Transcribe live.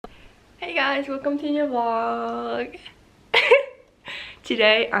Hey guys, welcome to your vlog.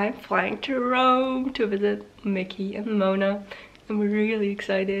 Today I'm flying to Rome to visit Michy and Mona. I'm really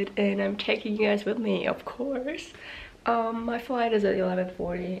excited and I'm taking you guys with me, of course. My flight is at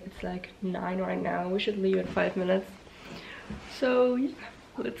 11:40. It's like 9 right now. We should leave in 5 minutes. So yeah,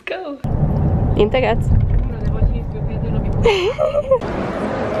 let's go. Integrats.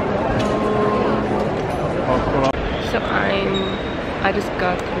 So I just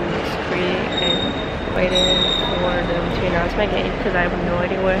got through screen and waiting for them to announce my gate because I have no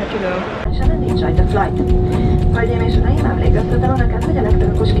idea where I have to go. Nincs rajta flight. Hölgyeim és uraim, emlékeztetem önöket, hogy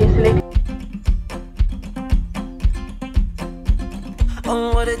elektronikus készülék.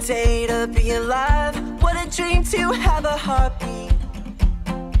 Oh, what a day to be alive. What a dream to have a heartbeat.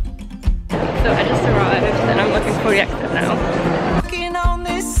 So I just arrived and I'm looking for the exit now. Looking on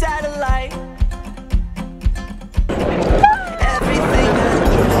this satellite. Everything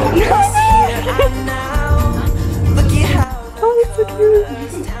I need is here and now. Look at how Oh, it's so cute.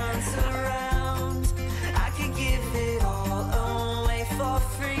 dance around. I could give it all away for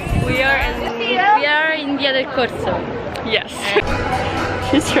free. We are in Via del Corso. Yes.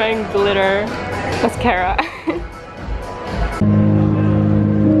 She's trying glitter mascara.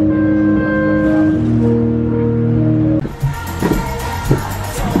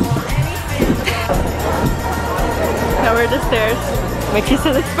 Now we're at the stairs. Michy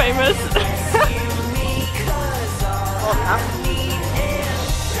said it's famous.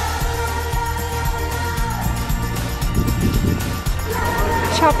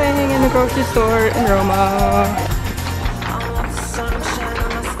 Shopping in the grocery store in Roma. Sunshine on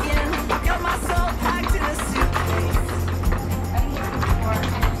my skin. Got my soul packed in a suitcase.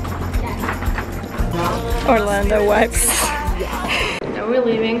 Orlando wipes. Now we're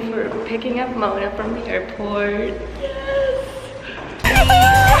leaving for picking up Mona from the airport.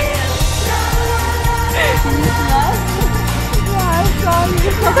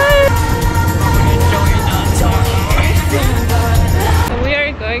 So we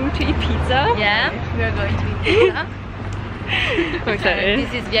are going to eat pizza. Yeah, we are going to eat pizza. I'm excited.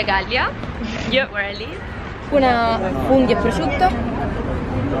 This is Via Gallia, Yep. where I live. Una funghi e prosciutto,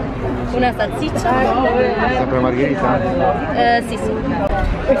 una salsiccia. Sempre margherita? Sì, sì.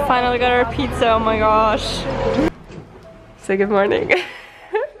 We finally got our pizza, oh my gosh. Say good morning.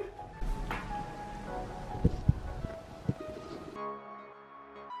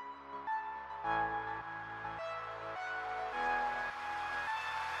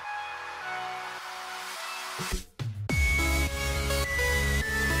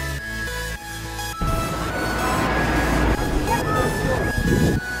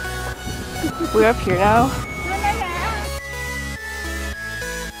 We're up here now.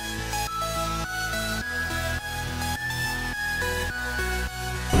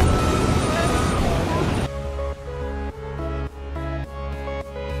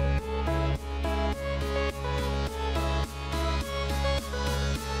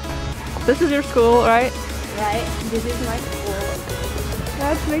 This is your school, right? Right, this is my school.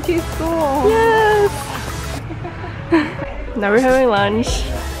 That's Michy's school. Yes! Now we're having lunch.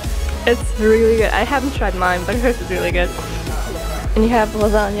 It's really good. I haven't tried mine, but hers is really good. And you have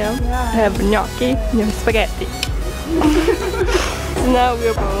lasagna, I have gnocchi, and you have spaghetti. So now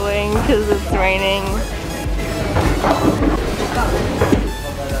we're bowling because it's raining.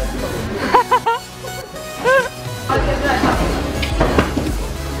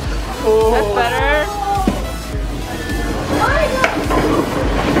 Oh. That's better.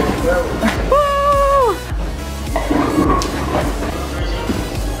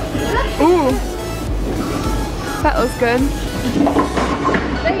 Ooh, that was good.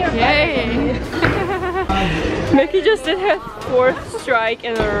 Yay! Michy just did her 4th strike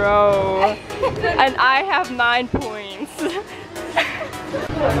in a row, and I have 9 points.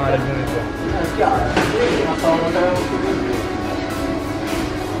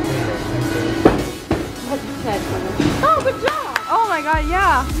 Oh, good job! Oh my god,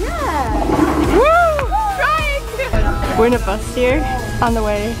 yeah! Yeah! Woo! Strike! We're in a bus here on the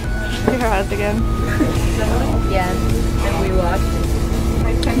way to her house again. Yeah, and we walked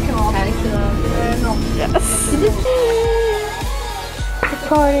 10 kilometers. Yes. The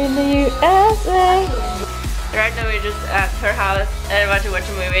party in the USA. Right now we're just at her house and about to watch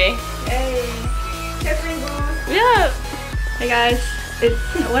a movie. Hey! Yeah! Hey guys, it's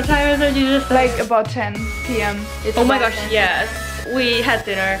what time is it? You just Like about 10 p.m. oh my gosh, yes. We had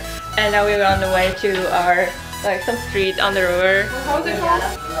dinner and now we're on the way to our like some street on the river. How's it called?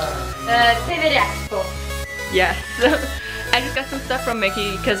 Expo. Yes. I just got some stuff from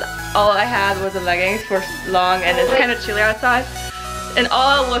Michy because all I had was the leggings for long and it's kind of chilly outside. and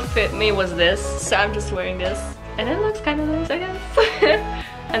all what fit me was this, so I'm just wearing this, and it looks kind of nice, I guess.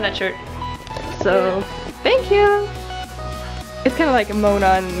 And that shirt. So thank you. It's kind of like a Mona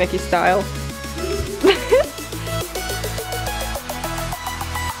and Michy style.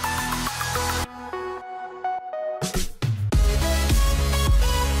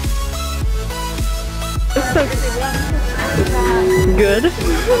 This looks good.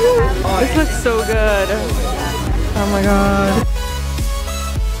 This looks so good. Oh my god.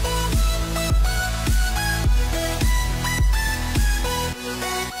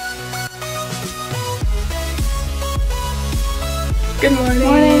 Good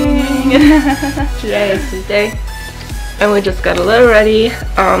morning. Today is Tuesday and we just got a little ready.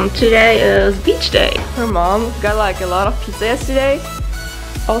 Today is beach day. Her mom got like a lot of pizza yesterday.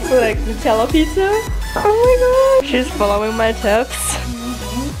 Also like Nutella pizza. Oh my god. She's following my tips.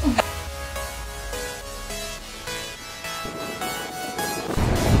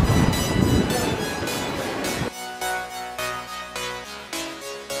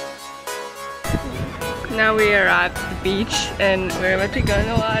 Now we are at the beach and we're about to go in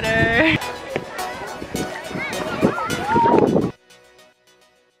the water.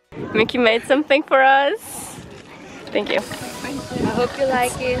 Michy made something for us. Thank you. I hope you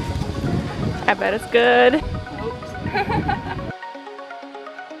like it. I bet it's good.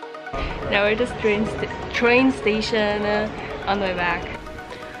 Now we're just train station on the way back.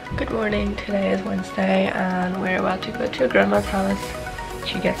 Good morning. Today is Wednesday and we're about to go to grandma's house.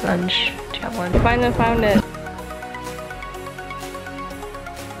 She gets lunch. One. Finally found it.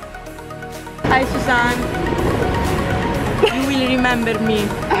 Hi Zsuzsanna. You will remember me.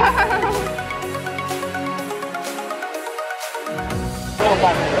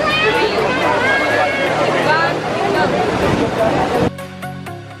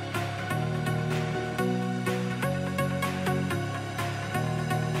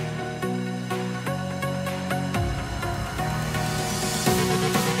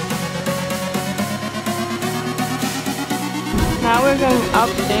 Now we're going up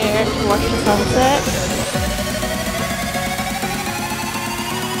there to watch the sunset.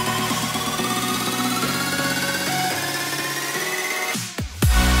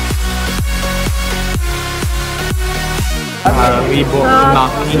 We bought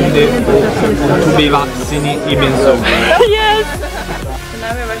nothing to be vaccinated even so. Yes! So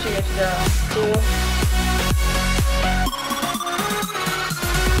now we're rushing into the pool.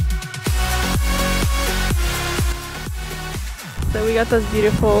 So we got those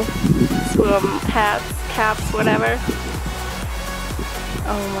beautiful swim hats, caps, whatever.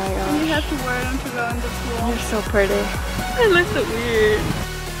 Oh my gosh. You have to wear them to go in the pool. They're so pretty. It looks so weird.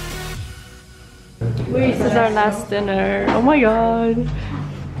 This is our last dinner. Oh my god.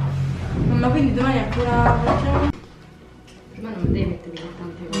 Ma quindi domani ancora facciamo? Ma non devi mettere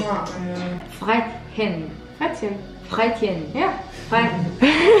tante cose. No. Freitchen. Freitchen. Freitchen. Yeah. Freitchen.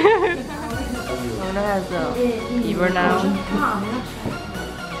 Mona has a fever now.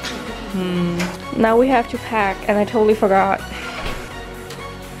 Now we have to pack and I totally forgot.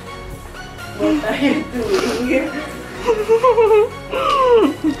 What are you doing?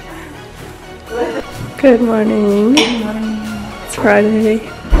 Good morning. Good morning. It's Friday.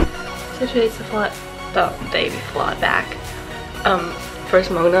 So today's the day we fly back.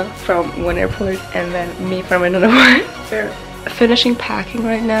 First Mona from one airport and then me from another one. We're finishing packing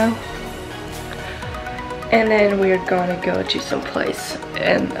right now. And then we're gonna go to some place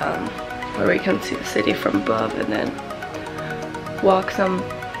and where we can see the city from above and then walk some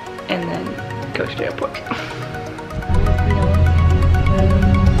and then go to the airport.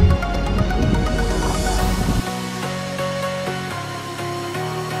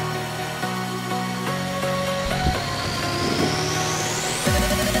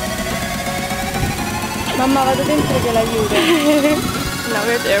 Mamma, vado dentro che l'aiuto. Now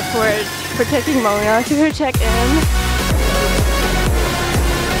we're at the airport. We're taking Mona to her check-in.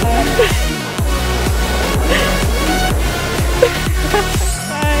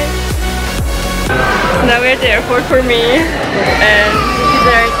 Now we're at the airport for me, and this is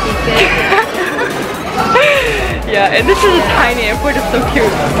our ticket. Yeah, and this is a tiny airport. It's so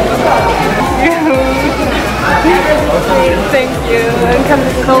cute. Thank you. And come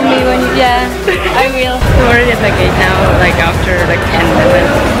call me when you. Yeah, I will. I'm already at the gate now. Like after like 10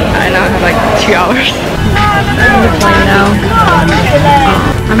 minutes. I now have like 2 hours. I'm on the plane now.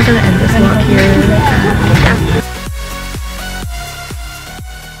 I'm gonna end this vlog here. Yeah.